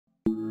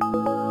Say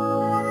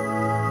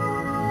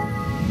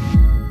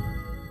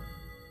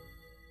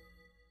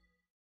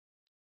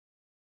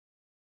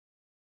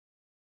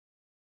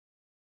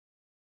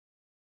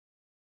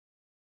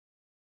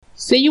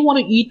you want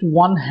to eat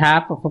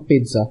 1/2 of a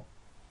pizza.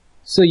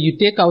 So you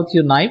take out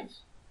your knife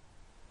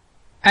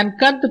and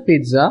cut the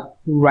pizza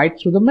right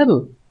through the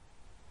middle.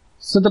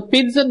 So the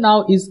pizza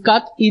now is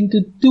cut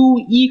into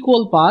 2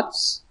 equal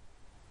parts.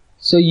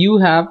 So you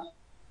have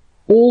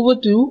over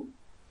 2,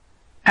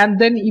 and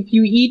then if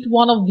you eat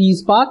one of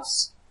these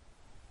parts,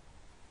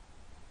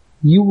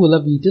 you will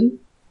have eaten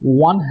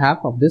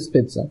 1/2 of this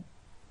pizza.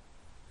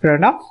 Fair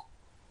enough?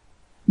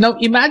 Now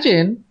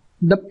imagine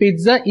the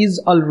pizza is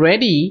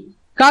already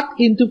cut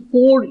into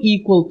 4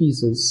 equal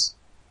pieces.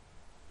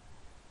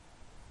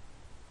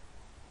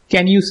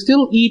 Can you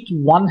still eat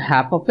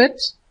 1/2 of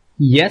it?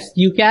 Yes,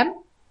 you can.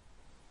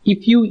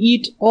 If you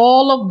eat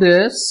all of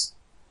this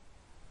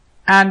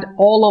and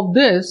all of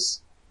this,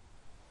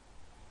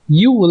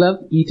 you will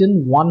have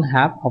eaten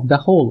 1/2 of the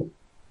whole.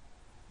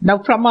 Now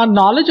from our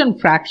knowledge on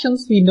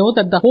fractions, we know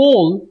that the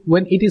whole,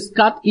 when it is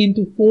cut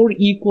into 4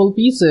 equal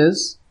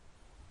pieces,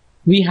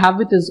 we have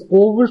it as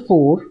over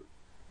 4,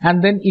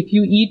 and then if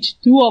you eat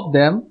 2 of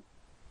them,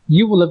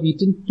 you will have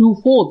eaten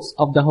 2/4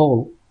 of the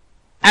whole.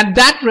 And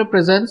that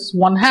represents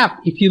 1/2.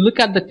 If you look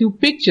at the 2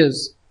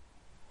 pictures,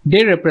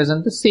 they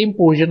represent the same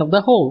portion of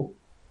the whole.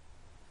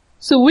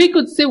 So we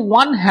could say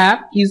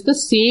 1/2 is the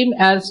same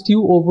as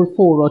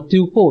 2/4 or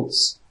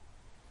 2/4.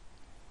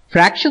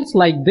 Fractions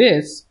like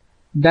this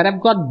that have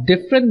got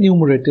different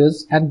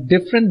numerators and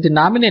different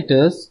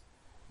denominators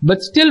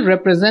but still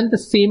represent the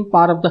same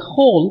part of the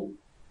whole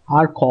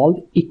are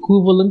called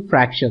equivalent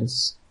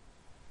fractions.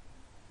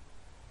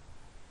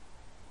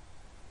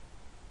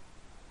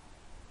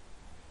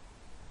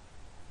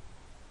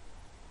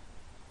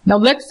 Now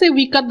let's say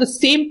we cut the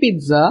same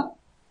pizza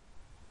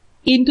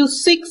into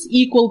 6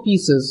 equal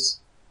pieces.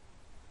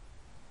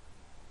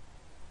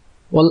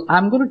 Well,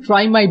 I'm going to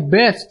try my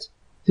best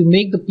to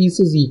make the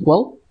pieces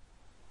equal,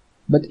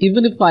 but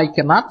even if I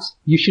cannot,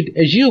 you should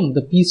assume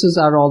the pieces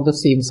are all the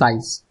same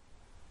size.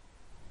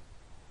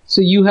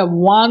 So you have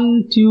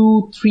 1,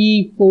 2,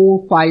 3,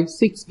 4, 5,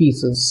 6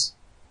 pieces.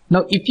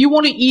 Now if you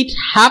want to eat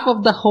half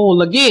of the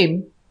whole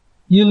again,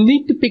 you'll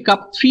need to pick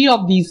up 3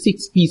 of these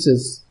 6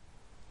 pieces.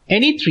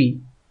 Any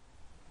 3.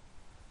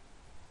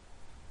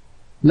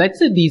 Let's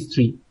say these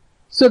 3.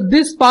 So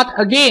this part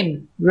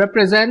again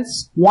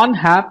represents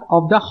 1/2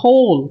 of the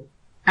whole.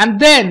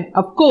 And then,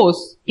 of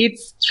course,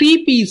 it's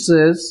 3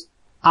 pieces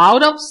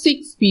out of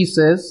 6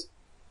 pieces.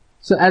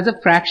 So as a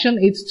fraction,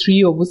 it's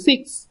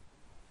 3/6.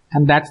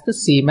 And that's the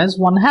same as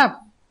 1/2.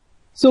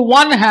 So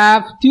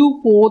 1/2,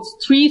 2/4,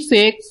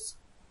 3/6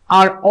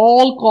 are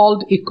all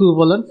called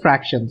equivalent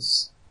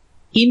fractions.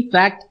 In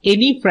fact,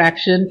 any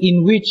fraction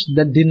in which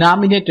the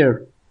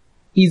denominator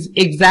is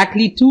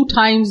exactly 2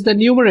 times the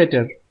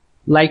numerator,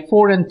 like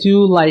 4 and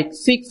 2, like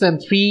 6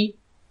 and 3,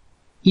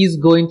 is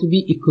going to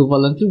be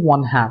equivalent to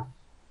 1/2.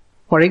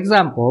 For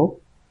example,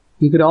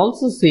 you could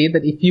also say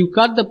that if you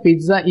cut the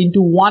pizza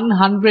into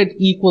 100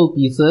 equal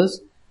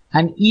pieces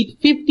and eat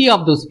 50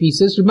 of those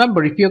pieces,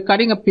 remember, if you're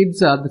cutting a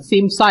pizza the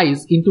same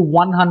size into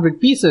 100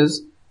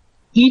 pieces,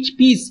 each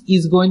piece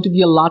is going to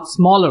be a lot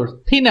smaller,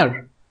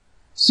 thinner.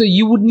 So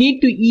you would need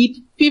to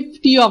eat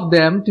 50 of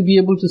them to be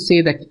able to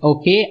say that,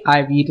 okay,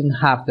 I've eaten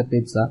half the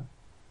pizza.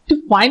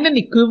 To find an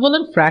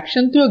equivalent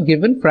fraction to a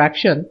given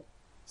fraction,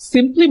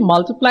 simply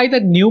multiply the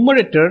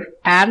numerator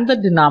and the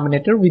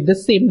denominator with the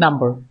same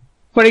number.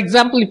 For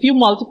example, if you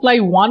multiply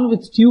 1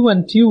 with 2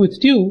 and 2 with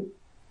 2,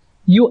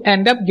 you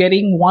end up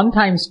getting 1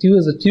 times 2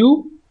 is a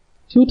 2,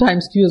 2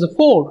 times 2 is a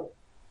 4,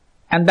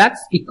 and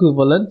that's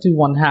equivalent to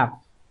 1/2.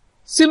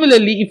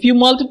 Similarly, if you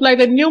multiply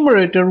the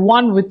numerator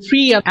 1 with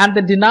 3 and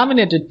the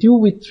denominator 2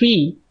 with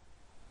 3,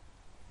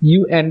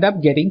 you end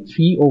up getting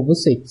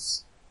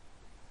 3/6.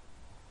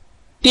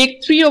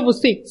 Take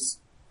 3/6,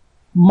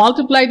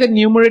 multiply the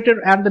numerator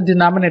and the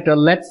denominator,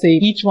 let's say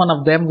each one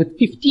of them with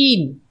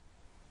 15,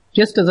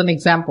 just as an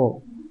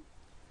example.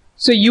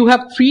 So you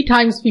have 3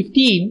 times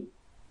 15,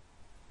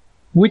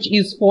 which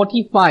is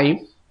 45,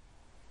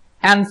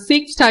 and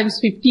 6 times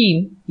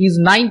 15 is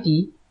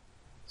 90.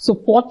 So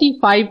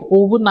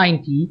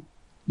 45/90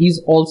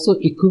 is also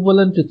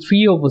equivalent to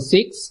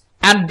 3/6,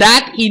 and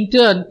that in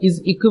turn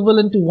is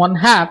equivalent to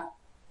 1/2,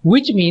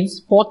 which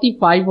means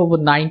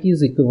 45/90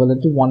 is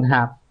equivalent to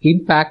 1/2.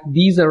 In fact,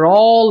 these are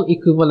all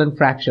equivalent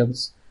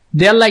fractions.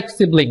 They're like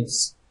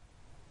siblings.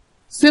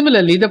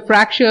 Similarly, the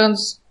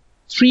fractions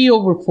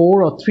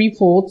 3/4 or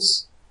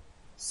 3/4,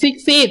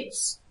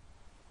 6/8,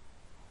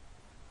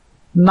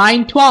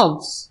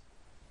 9/12,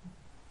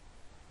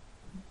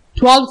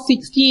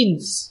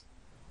 12/16,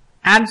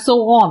 and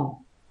so on,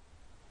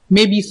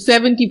 maybe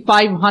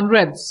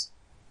 75/100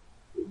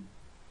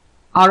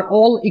 are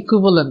all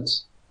equivalent.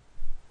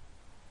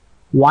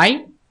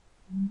 Why?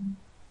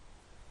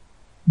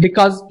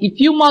 Because if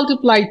you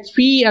multiply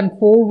 3 and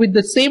 4 with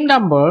the same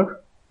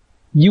number,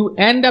 you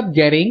end up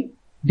getting,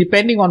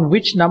 depending on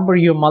which number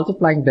you're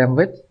multiplying them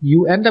with,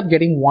 you end up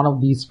getting one of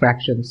these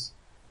fractions.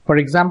 For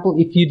example,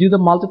 if you do the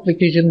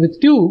multiplication with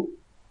 2,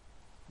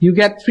 you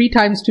get 3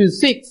 times 2 is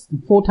 6,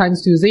 4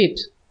 times 2 is 8.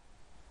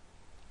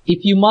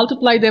 If you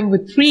multiply them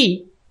with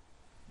 3,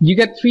 you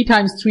get 3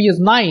 times 3 is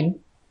 9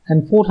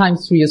 and 4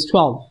 times 3 is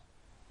 12.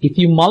 If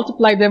you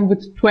multiply them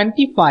with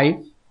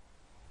 25,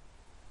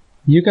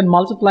 you can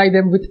multiply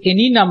them with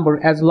any number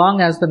as long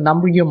as the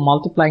number you're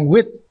multiplying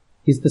with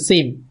is the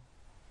same.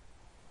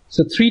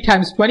 So 3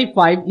 times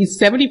 25 is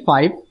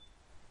 75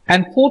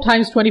 and 4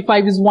 times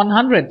 25 is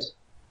 100.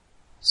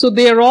 So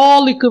they are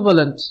all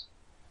equivalent.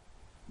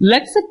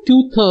 Let's say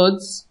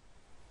 2/3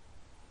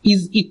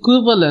 is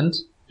equivalent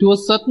to a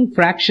certain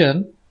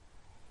fraction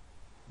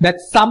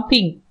that's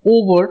something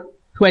over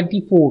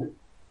 24.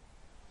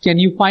 Can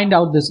you find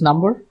out this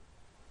number?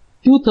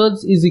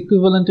 2/3 is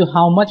equivalent to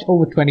how much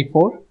over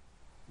 24?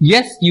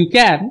 Yes, you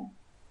can.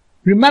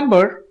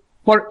 Remember,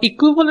 for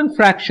equivalent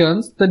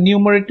fractions, the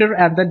numerator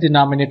and the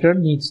denominator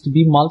needs to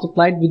be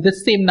multiplied with the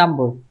same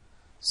number.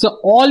 So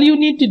all you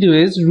need to do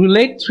is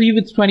relate 3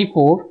 with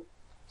 24.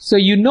 So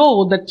you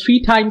know that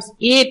 3 times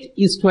 8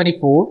 is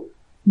 24.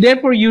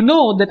 Therefore, you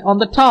know that on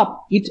the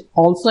top, it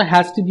also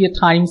has to be a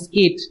times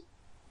 8.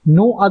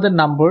 No other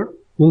number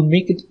will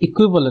make it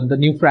equivalent, the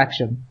new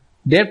fraction.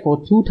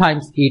 Therefore, 2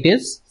 times 8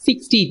 is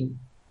 16.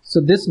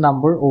 So this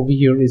number over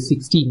here is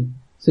 16.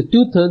 So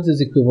 2/3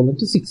 is equivalent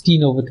to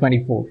 16 over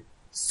 24.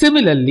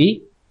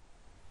 Similarly,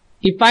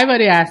 if I were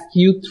to ask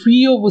you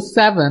 3 over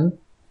 7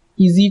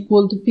 is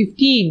equal to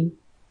 15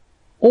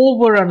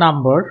 over a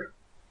number,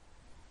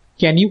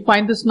 can you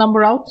find this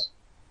number out?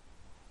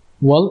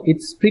 Well,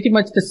 it's pretty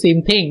much the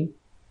same thing.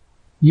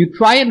 You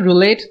try and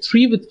relate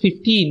 3 with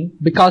 15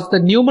 because the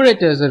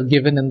numerators are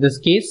given in this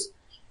case,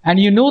 and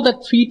you know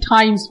that 3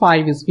 times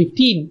 5 is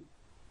 15.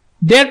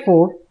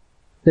 Therefore,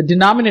 the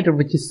denominator,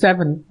 which is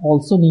 7,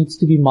 also needs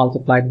to be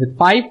multiplied with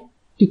 5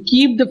 to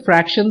keep the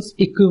fractions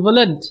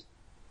equivalent.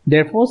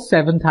 Therefore,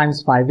 7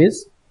 times 5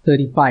 is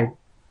 35.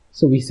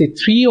 So we say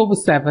 3 over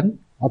 7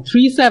 or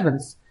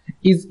 3/7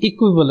 is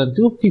equivalent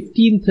to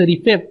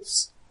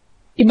 15/35.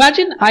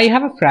 Imagine I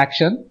have a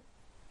fraction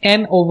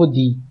n over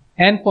d,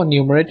 n for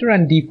numerator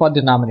and d for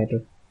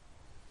denominator.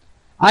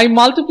 I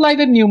multiply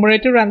the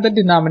numerator and the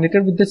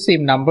denominator with the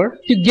same number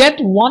to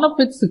get one of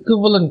its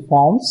equivalent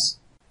forms,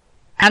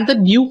 and the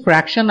new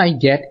fraction I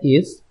get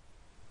is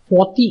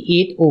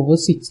 48 over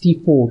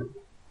 64.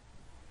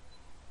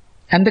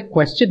 And the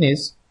question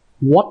is,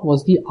 what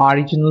was the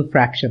original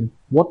fraction?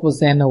 What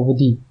was n over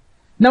d?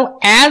 Now,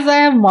 as I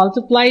have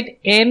multiplied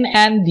n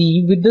and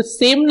d with the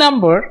same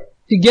number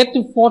to get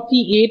to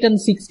 48 and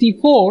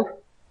 64,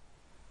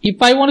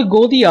 if I want to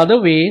go the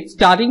other way,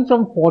 starting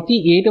from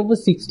 48 over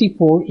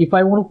 64, if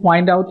I want to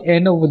find out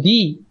n over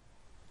d,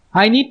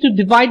 I need to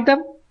divide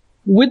them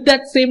with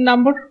that same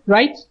number,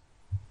 right?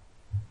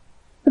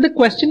 But the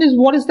question is,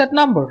 what is that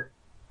number?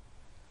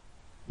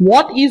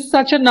 What is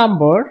such a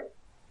number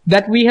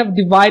that we have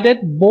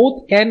divided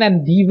both n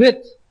and d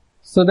with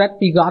so that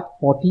we got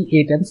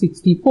 48 and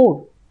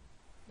 64?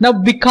 Now,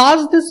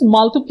 because this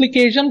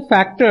multiplication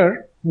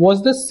factor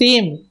was the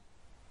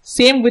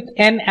same with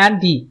n and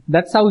d,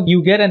 that's how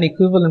you get an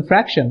equivalent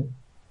fraction.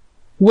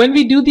 When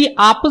we do the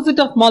opposite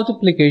of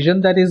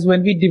multiplication, that is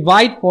when we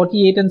divide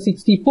 48 and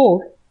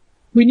 64,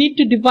 we need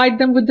to divide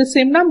them with the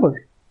same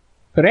number,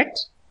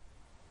 correct?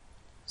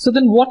 So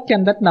then what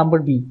can that number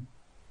be?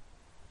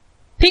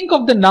 Think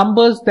of the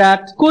numbers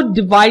that could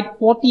divide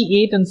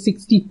 48 and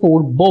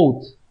 64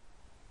 both.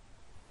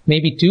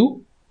 Maybe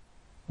 2,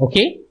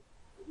 okay?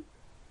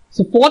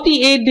 So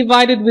 48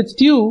 divided with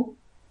 2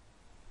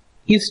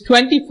 is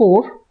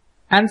 24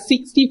 and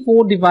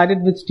 64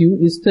 divided with 2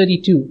 is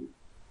 32.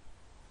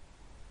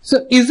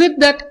 So is it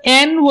that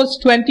n was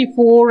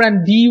 24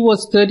 and d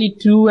was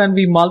 32 and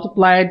we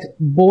multiplied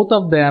both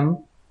of them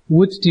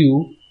with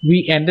 2,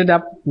 we ended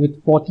up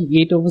with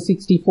 48 over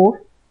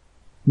 64?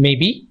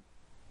 Maybe.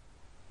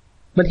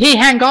 But hey,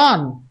 hang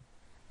on.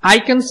 I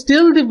can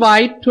still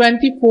divide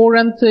 24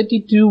 and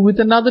 32 with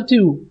another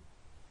 2.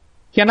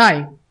 Can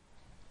I?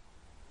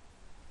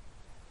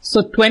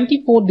 So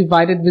 24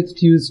 divided with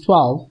 2 is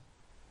 12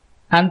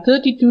 and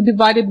 32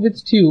 divided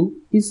with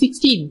 2 is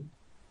 16.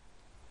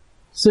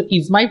 So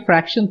is my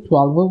fraction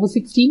 12 over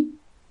 16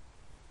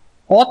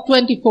 or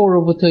 24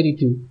 over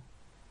 32?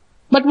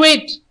 But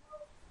wait,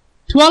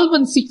 12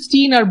 and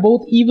 16 are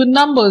both even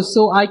numbers,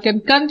 so I can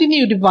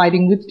continue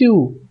dividing with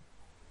 2.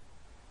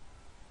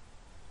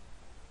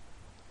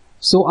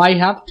 So I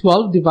have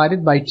 12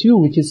 divided by 2,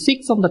 which is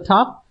 6 on the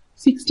top,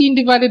 16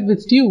 divided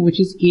with 2, which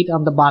is 8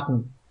 on the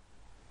bottom.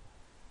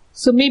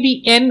 So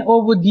maybe n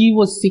over d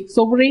was 6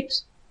 over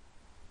 8.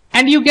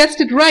 And you guessed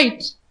it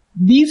right.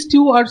 These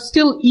two are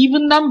still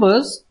even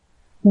numbers,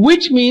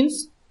 which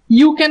means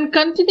you can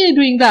continue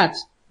doing that.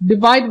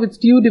 Divide with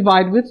 2,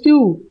 divide with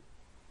 2.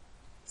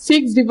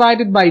 6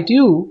 divided by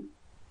 2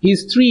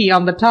 is 3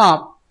 on the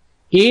top.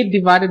 8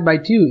 divided by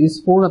 2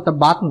 is 4 at the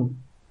bottom.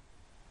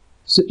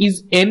 So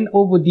is n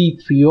over d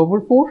 3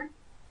 over 4?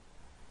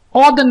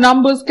 Or the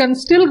numbers can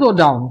still go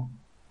down.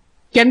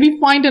 Can we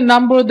find a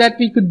number that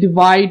we could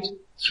divide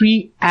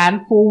 3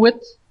 and 4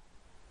 with?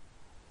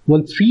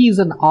 Well, 3 is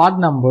an odd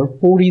number,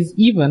 4 is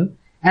even,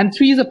 and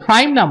 3 is a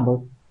prime number.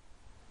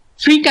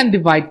 3 can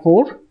divide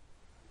 4.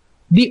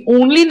 The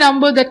only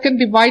number that can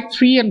divide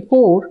 3 and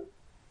 4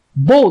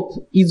 both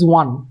is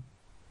 1.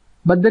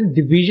 But then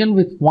division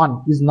with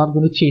 1 is not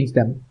going to change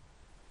them.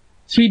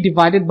 3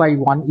 divided by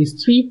 1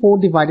 is 3, 4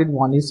 divided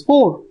 1 is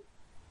 4.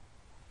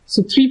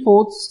 So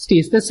 3/4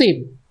 stays the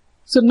same.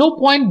 So no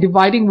point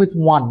dividing with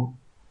 1.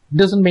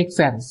 Doesn't make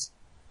sense.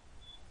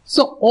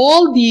 So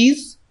all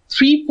these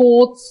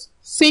 3/4,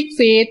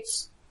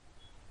 6/8,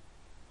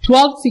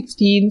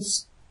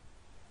 12/16,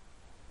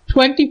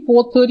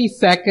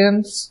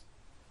 24/32,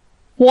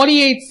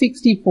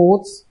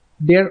 48/64,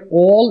 they're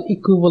all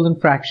equivalent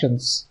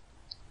fractions.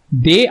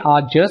 They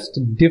are just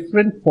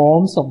different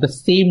forms of the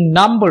same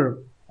number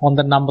on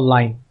the number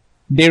line.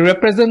 They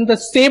represent the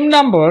same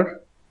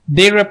number,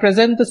 they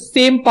represent the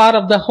same part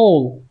of the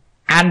whole.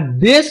 And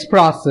this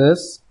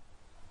process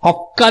of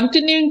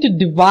continuing to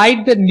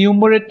divide the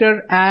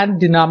numerator and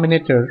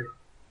denominator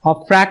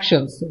of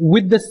fractions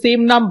with the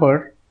same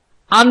number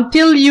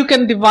until you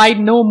can divide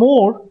no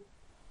more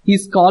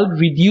is called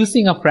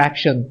reducing a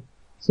fraction.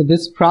 So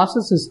this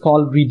process is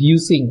called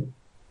reducing.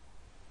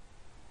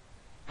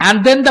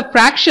 And then the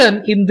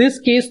fraction, in this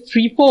case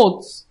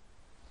 3/4,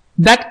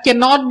 that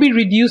cannot be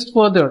reduced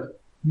further.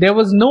 There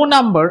was no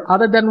number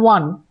other than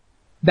 1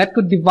 that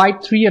could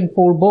divide 3 and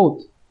 4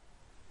 both.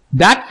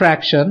 That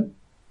fraction,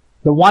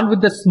 the one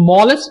with the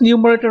smallest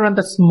numerator and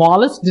the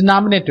smallest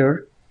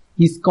denominator,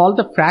 is called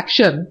the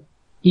fraction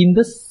in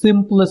the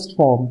simplest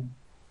form.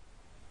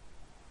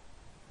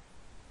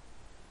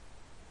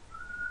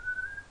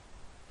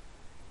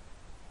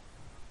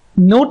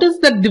 Notice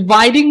that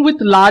dividing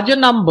with larger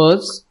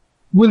numbers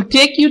will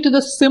take you to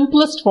the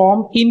simplest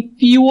form in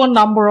fewer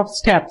number of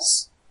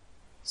steps.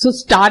 So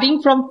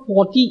starting from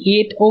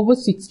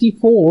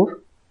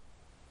 48/64,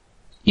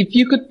 if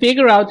you could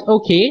figure out,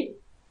 okay,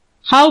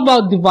 how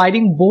about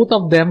dividing both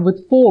of them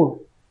with 4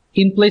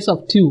 in place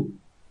of 2?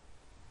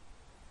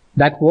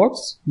 That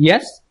works,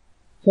 yes.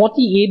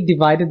 48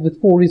 divided with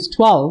 4 is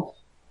 12.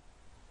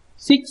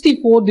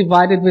 64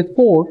 divided with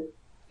 4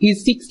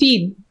 is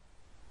 16.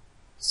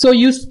 So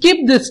you skip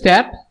this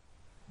step.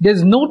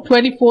 There's no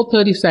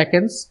 24/30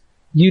 seconds.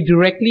 You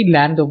directly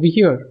land over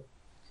here.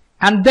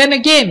 And then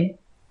again,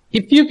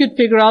 if you could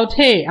figure out,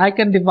 hey, I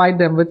can divide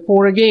them with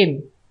 4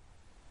 again.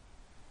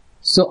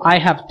 So I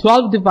have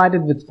 12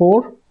 divided with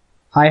 4.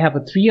 I have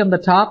a 3 on the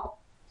top.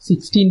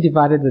 16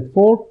 divided with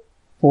 4.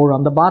 4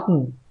 on the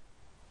bottom.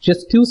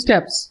 Just 2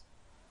 steps.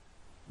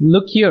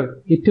 Look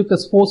here. It took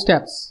us 4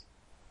 steps.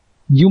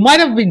 You might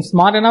have been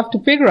smart enough to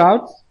figure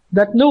out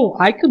that no,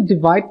 I could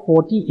divide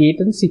 48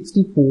 and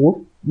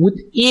 64 with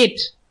 8.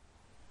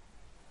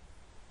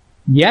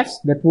 Yes,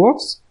 that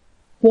works.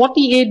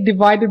 48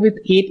 divided with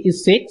 8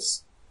 is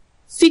 6.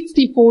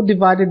 64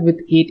 divided with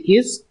 8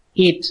 is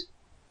 8.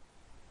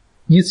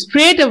 You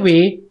straight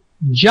away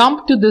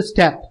jump to this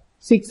step,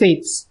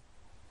 6/8.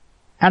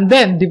 And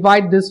then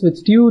divide this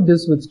with 2,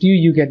 this with 2,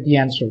 you get the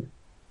answer.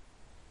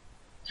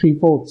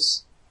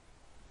 3/4.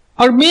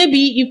 Or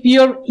maybe if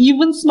you're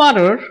even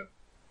smarter,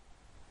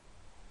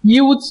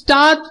 you would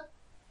start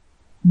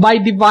by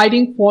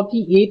dividing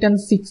 48 and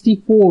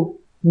 64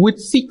 with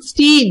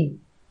 16,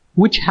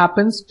 which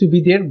happens to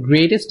be their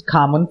greatest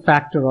common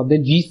factor, or the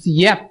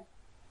GCF.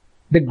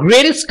 The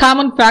greatest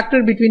common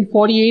factor between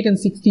 48 and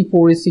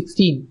 64 is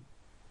 16.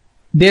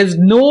 There's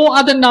no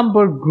other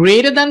number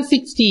greater than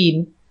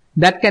 16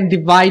 that can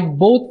divide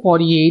both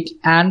 48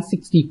 and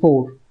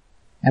 64.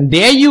 And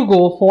there you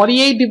go,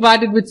 48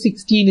 divided with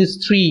 16 is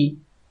 3,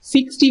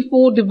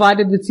 64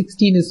 divided with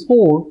 16 is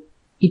 4.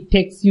 It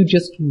takes you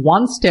just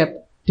one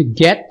step to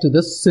get to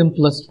the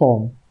simplest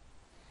form.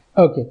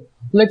 Okay,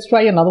 let's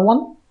try another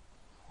one.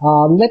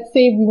 Let's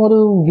say we want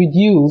to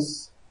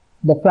reduce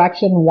the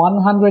fraction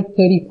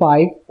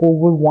 135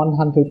 over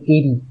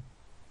 180.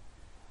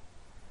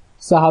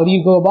 So how do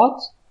you go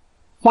about?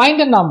 Find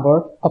a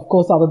number, of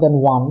course other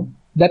than 1,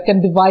 that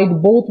can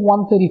divide both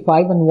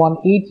 135 and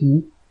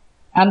 180,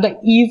 and the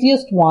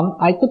easiest one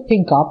I could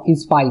think of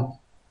is 5.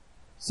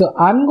 So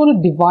I'm going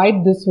to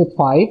divide this with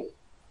 5,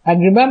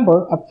 and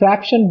remember, a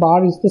fraction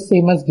bar is the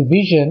same as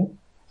division,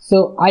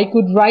 so I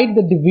could write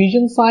the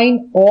division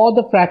sign or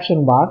the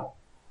fraction bar.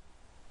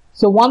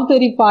 So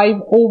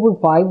 135 over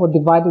 5 or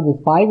divided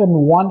with 5, and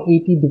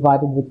 180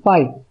 divided with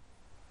 5.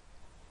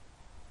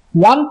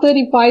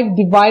 135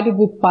 divided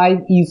with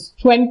 5 is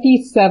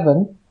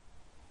 27,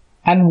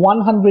 and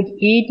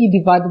 180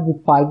 divided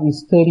with 5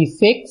 is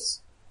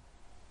 36.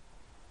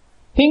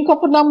 Think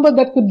of a number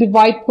that could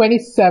divide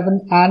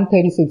 27 and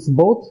 36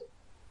 both.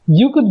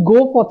 You could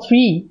go for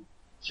 3.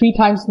 3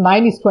 times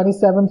 9 is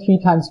 27, 3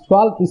 times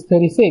 12 is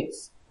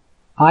 36.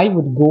 I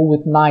would go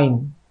with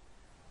 9,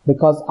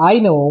 because I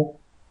know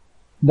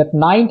that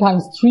 9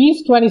 times 3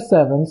 is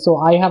 27, so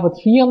I have a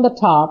 3 on the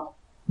top,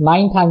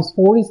 9 times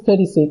 4 is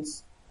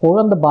 36, 4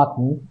 on the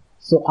bottom,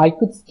 so I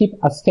could skip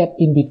a step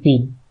in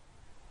between.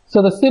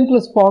 So the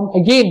simplest form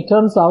again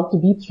turns out to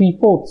be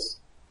 3/4.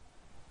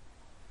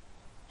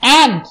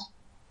 And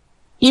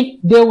if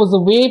there was a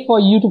way for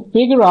you to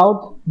figure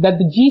out that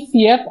the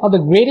GCF, or the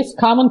greatest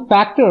common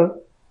factor,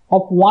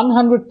 of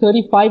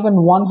 135 and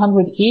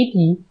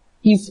 180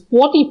 is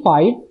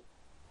 45,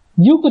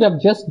 you could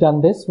have just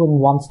done this in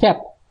one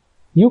step.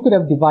 You could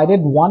have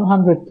divided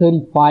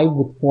 135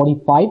 with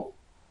 45.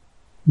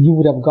 You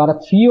would have got a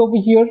 3 over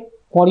here.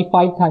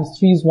 45 times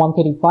 3 is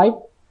 135.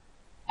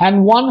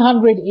 And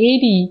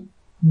 180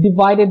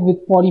 divided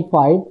with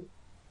 45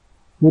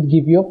 would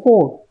give you a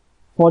 4.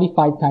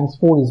 45 times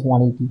 4 is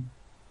 180.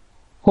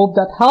 Hope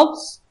that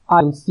helps.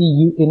 I'll see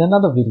you in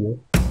another video.